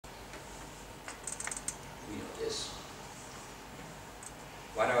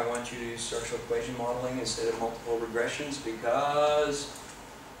Why do I want you to use structural equation modeling instead of multiple regressions? Because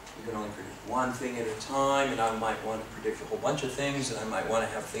you can only predict one thing at a time, and I might want to predict a whole bunch of things, and I might want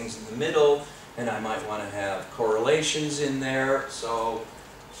to have things in the middle, and I might want to have correlations in there. So,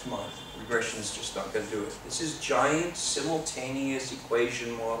 come on, regression is just not going to do it. This is giant simultaneous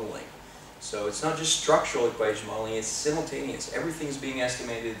equation modeling. So it's not just structural equation modeling, it's simultaneous. Everything's being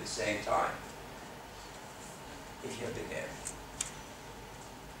estimated at the same time. If you have big N.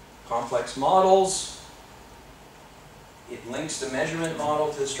 Complex models. It links the measurement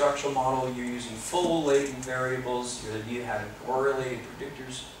model to the structural model. You're using full latent variables. You have correlated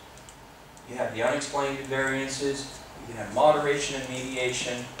predictors. You have the unexplained variances. You can have moderation and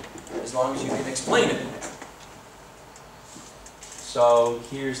mediation, as long as you can explain it. So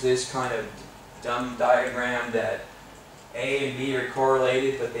here's this kind of dumb diagram that A and B are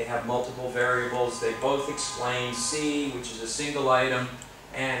correlated, but they have multiple variables. They both explain C, which is a single item,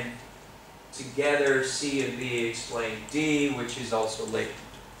 and together C and B explain D, which is also latent.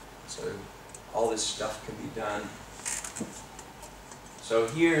 So all this stuff can be done. So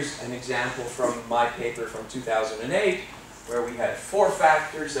here's an example from my paper from 2008, where we had 4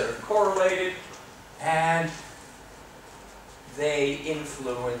 factors that are correlated, and they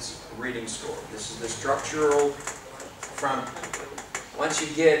influence reading score. This is the structural from, once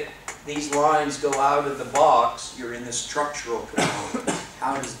you get these lines go out of the box, you're in the structural component.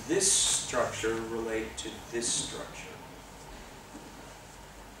 How does this structure relate to this structure?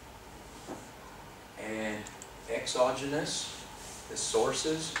 And exogenous, the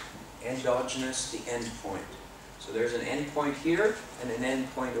sources, endogenous, the endpoint. So there's an endpoint here and an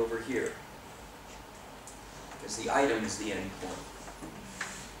endpoint over here. Because the item is the endpoint.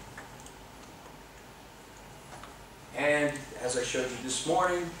 And as I showed you this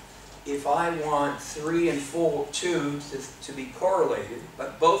morning, if I want 3 and 2 to be correlated,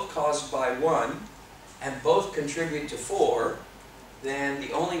 but both caused by 1, and both contribute to 4, then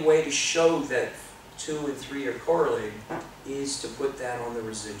the only way to show that 2 and 3 are correlated is to put that on the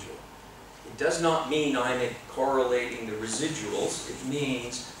residual. It does not mean I'm correlating the residuals. It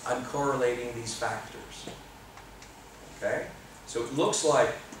means I'm correlating these factors. Okay? So it looks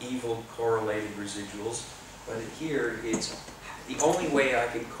like evil correlated residuals, but here it's the only way I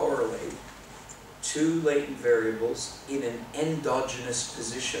can correlate 2 latent variables in an endogenous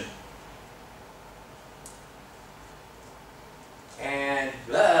position. And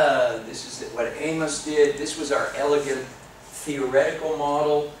this is what Amos did. This was our elegant theoretical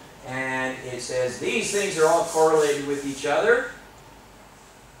model, and it says these things are all correlated with each other.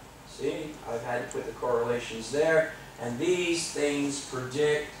 See, I've had to put the correlations there. And these things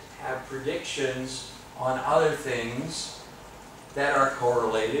have predictions on other things that are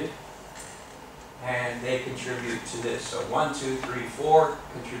correlated, and they contribute to this. So 1, 2, 3, 4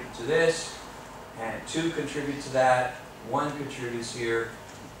 contribute to this, and 2 contribute to that, 1 contributes here.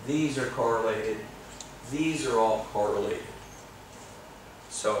 These are correlated. These are all correlated.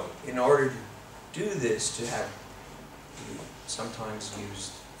 So in order to do this, we sometimes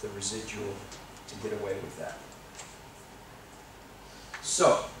use the residual to get away with that.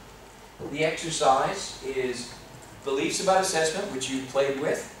 So, the exercise is beliefs about assessment, which you played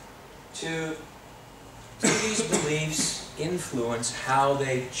with. Do these beliefs influence how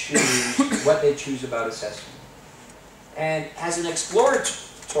they choose, what they choose about assessment? And as an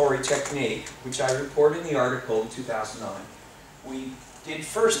exploratory technique, which I report in the article in 2009, we did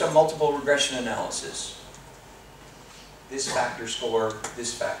first a multiple regression analysis. This factor score,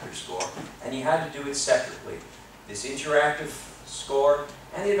 and you had to do it separately. This interactive score,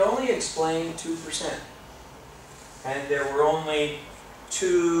 and it only explained 2%. And there were only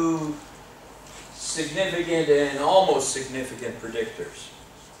 2 significant and almost significant predictors.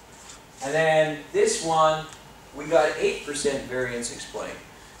 And then this one, we got 8% variance explained.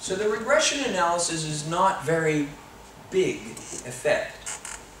 So the regression analysis is not very big effect.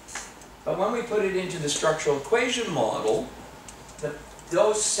 But when we put it into the structural equation model,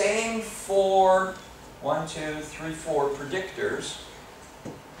 those same 4 1, 2, 3, 4 predictors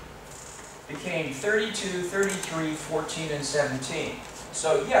became 32, 33, 14, and 17.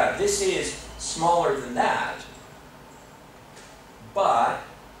 So yeah, this is smaller than that, but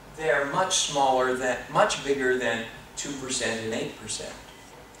they're much bigger than 2% and 8%.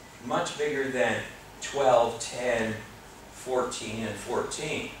 Much bigger than 12, 10, 14, and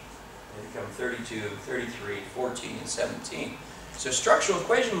 14. They become 32, 33, 14, and 17. So structural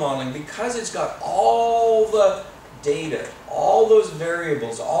equation modeling, because it's got all the data, all those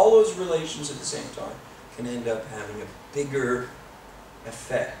variables, all those relations at the same time, can end up having a bigger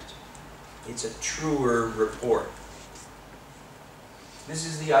effect. It's a truer report. This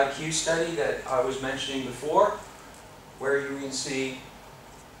is the IQ study that I was mentioning before, where you can see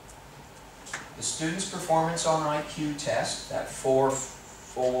the student's performance on an IQ test, that four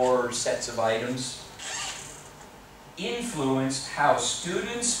sets of items, influence how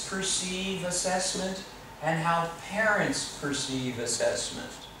students perceive assessment and how parents perceive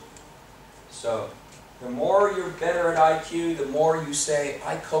assessment. So, the more you're better at IQ, the more you say,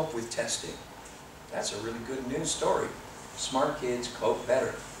 I cope with testing. That's a really good news story. Smart kids cope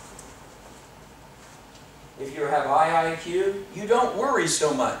better. If you have high IQ, you don't worry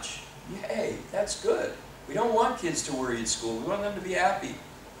so much. Yay, that's good. We don't want kids to worry at school. We want them to be happy.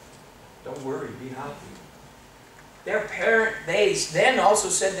 Don't worry, be happy. They then also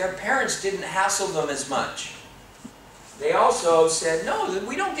said their parents didn't hassle them as much. They also said, no,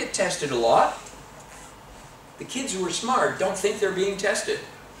 we don't get tested a lot. The kids who are smart don't think they're being tested.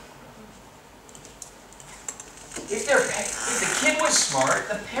 If the kid was smart,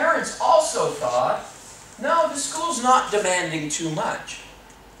 the parents also thought, no, the school's not demanding too much.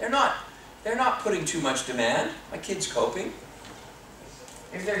 They're not putting too much demand. My kid's coping.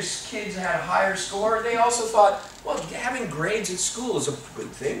 If their kids had a higher score, they also thought, well, having grades at school is a good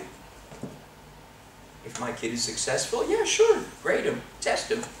thing. If my kid is successful, yeah, sure, grade him,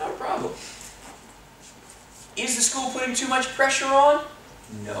 test him, not a problem. Is the school putting too much pressure on?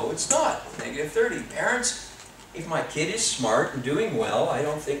 No, it's not. -30. Parents, if my kid is smart and doing well, I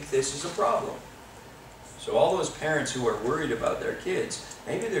don't think this is a problem. So all those parents who are worried about their kids,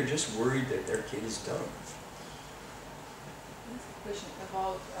 maybe they're just worried that their kid is dumb. Question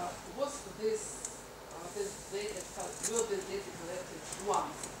about what's this data will this data collected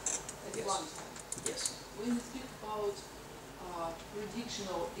once at Yes. one time? Yes. When you speak about prediction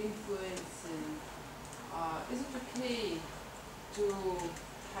or influencing, is it okay to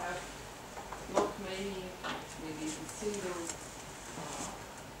have not many, maybe a single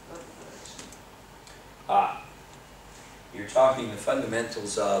direction? You're talking the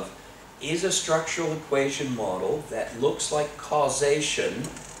fundamentals of, is a structural equation model that looks like causation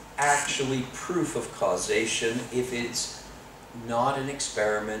actually proof of causation if it's not an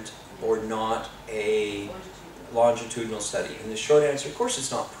experiment or not a longitudinal study? And the short answer, of course,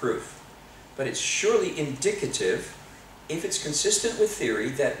 it's not proof, but it's surely indicative, if it's consistent with theory,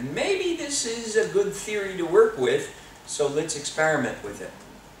 that maybe this is a good theory to work with, so let's experiment with it.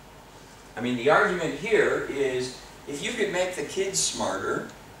 I mean, the argument here is, if you could make the kids smarter,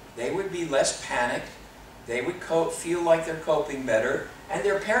 they would be less panicked, they would feel like they're coping better, and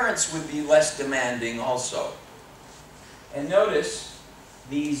their parents would be less demanding also. And notice,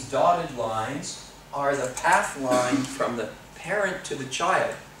 these dotted lines are the path line from the parent to the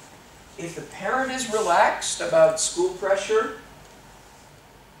child. If the parent is relaxed about school pressure,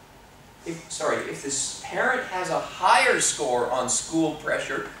 if this parent has a higher score on school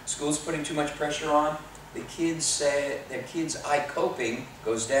pressure, school's putting too much pressure on, the kids say their kids' I-coping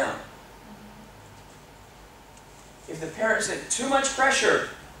goes down. If the parent said too much pressure,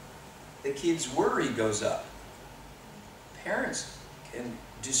 the kids' worry goes up. Parents can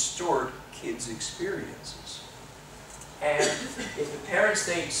distort kids' experiences. And if the parents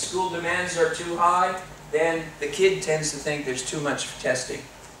think school demands are too high, then the kid tends to think there's too much testing.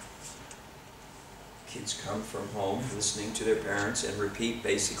 Kids come from home listening to their parents and repeat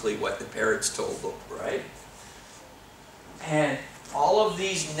basically what the parents told them, right? And all of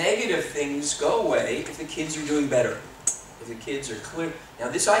these negative things go away if the kids are doing better. If the kids are clear. Now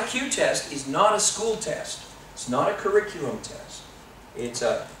this IQ test is not a school test. It's not a curriculum test. It's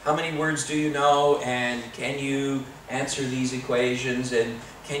a, how many words do you know, and can you answer these equations, and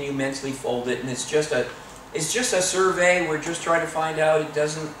can you mentally fold it, and it's just a survey. We're just trying to find out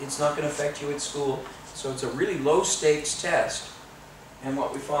it's not going to affect you at school. So it's a really low stakes test, and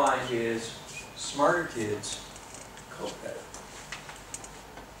what we find is smarter kids cope better.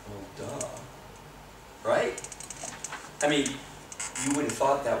 Well, duh. Right? I mean, you would have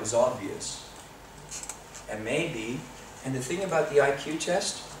thought that was obvious. And maybe, and the thing about the IQ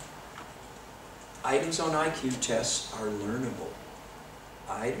test, items on IQ tests are learnable.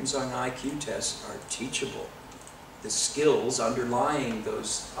 Items on IQ tests are teachable. The skills underlying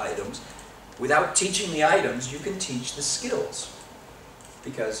those items, without teaching the items, you can teach the skills.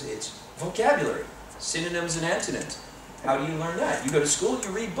 Because it's vocabulary, synonyms and antonyms. How do you learn that? You go to school,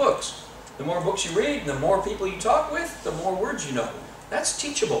 you read books. The more books you read, the more people you talk with, the more words you know. That's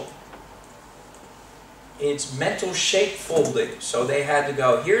teachable. It's mental shape folding. So they had to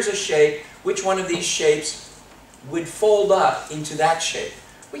go, here's a shape, which one of these shapes would fold up into that shape?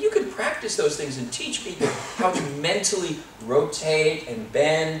 Well, you can practice those things and teach people how to mentally rotate and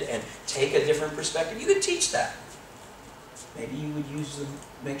bend and take a different perspective. You can teach that. Maybe you would use them,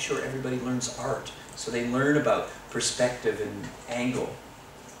 make sure everybody learns art, so they learn about perspective and angle.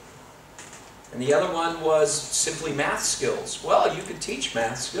 And the other one was simply math skills. Well, you could teach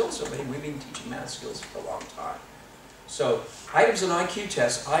math skills. I mean, we've been teaching math skills for a long time. So, items and IQ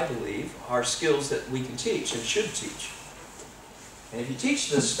tests, I believe, are skills that we can teach and should teach. And if you teach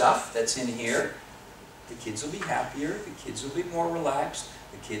the stuff that's in here, the kids will be happier, the kids will be more relaxed,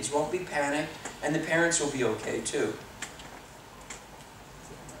 the kids won't be panicked, and the parents will be okay too.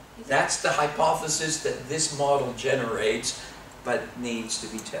 That's the hypothesis that this model generates, but needs to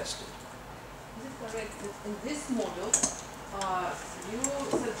be tested. Is it correct that in this model, you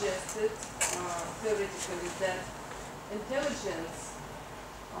suggested theoretically that intelligence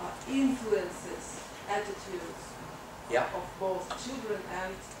influences attitudes of both children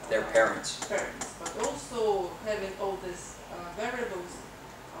and their parents. But also having all these variables,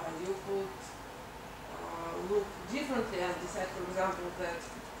 you could look differently and decide, for example, that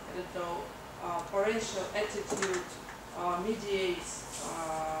I don't know, parental attitude mediates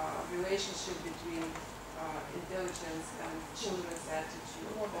relationship between intelligence and children's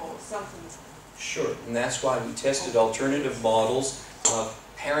attitude or something. Sure, and that's why we tested alternative models.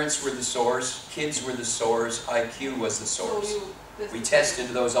 Parents were the source, kids were the source, IQ was the source. We tested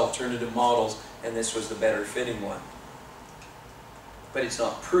those alternative models, and this was the better fitting one. But it's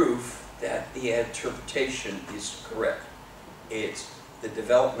not proof that the interpretation is correct. It's the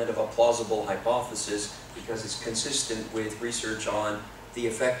development of a plausible hypothesis because it's consistent with research on the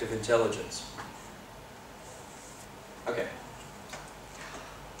effect of intelligence. Okay.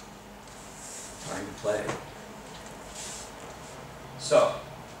 Time to play. So,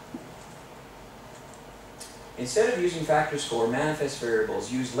 instead of using factor score, manifest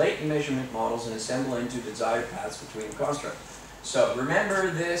variables, use latent measurement models and assemble into desired paths between the construct. So, remember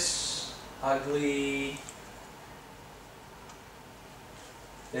this ugly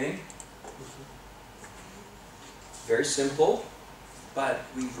thing? Very simple, but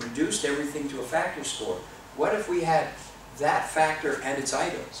we've reduced everything to a factor score. What if we had that factor and its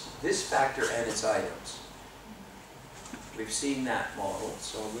items, this factor and its items? We've seen that model,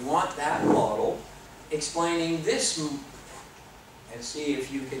 so we want that model explaining this, and see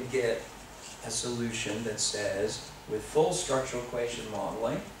if you can get a solution that says, with full structural equation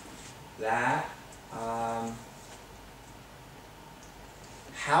modeling, that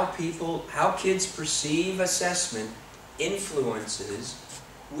how kids perceive assessment influences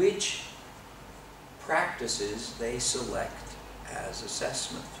which practices they select as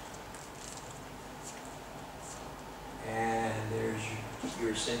assessment. And there's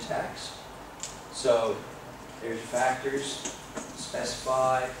your syntax. So there's your factors,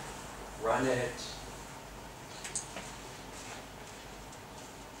 specify, run it.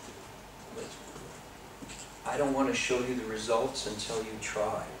 I don't want to show you the results until you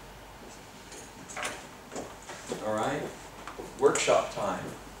try. All right? Workshop time.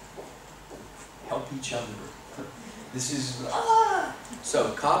 Help each other. This is,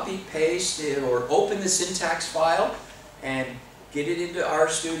 so copy, paste, or open the syntax file and get it into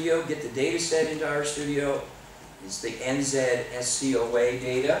RStudio, get the data set into RStudio. It's the NZ SCOA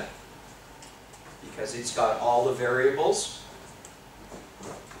data because it's got all the variables.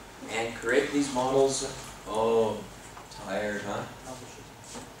 And create these models. Oh, tired, huh?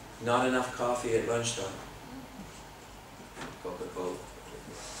 Not enough coffee at lunchtime. Coca-Cola.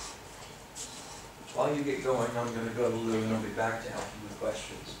 While you get going, I'm going to go to Lou and I'll be back to help you with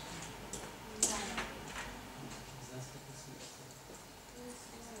questions.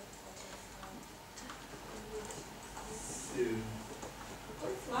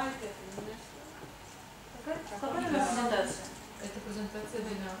 Это презентация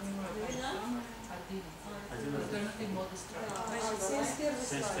Alternative Models.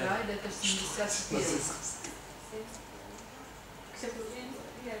 Slide, это 71.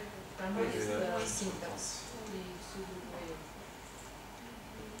 Там есть синтакс и все другое.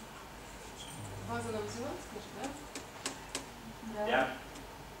 База нам взяла, скажи, да? Yeah.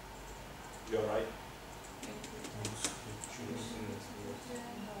 You're right.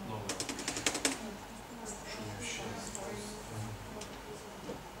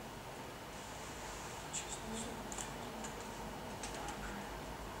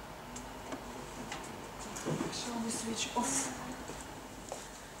 Shall we switch off?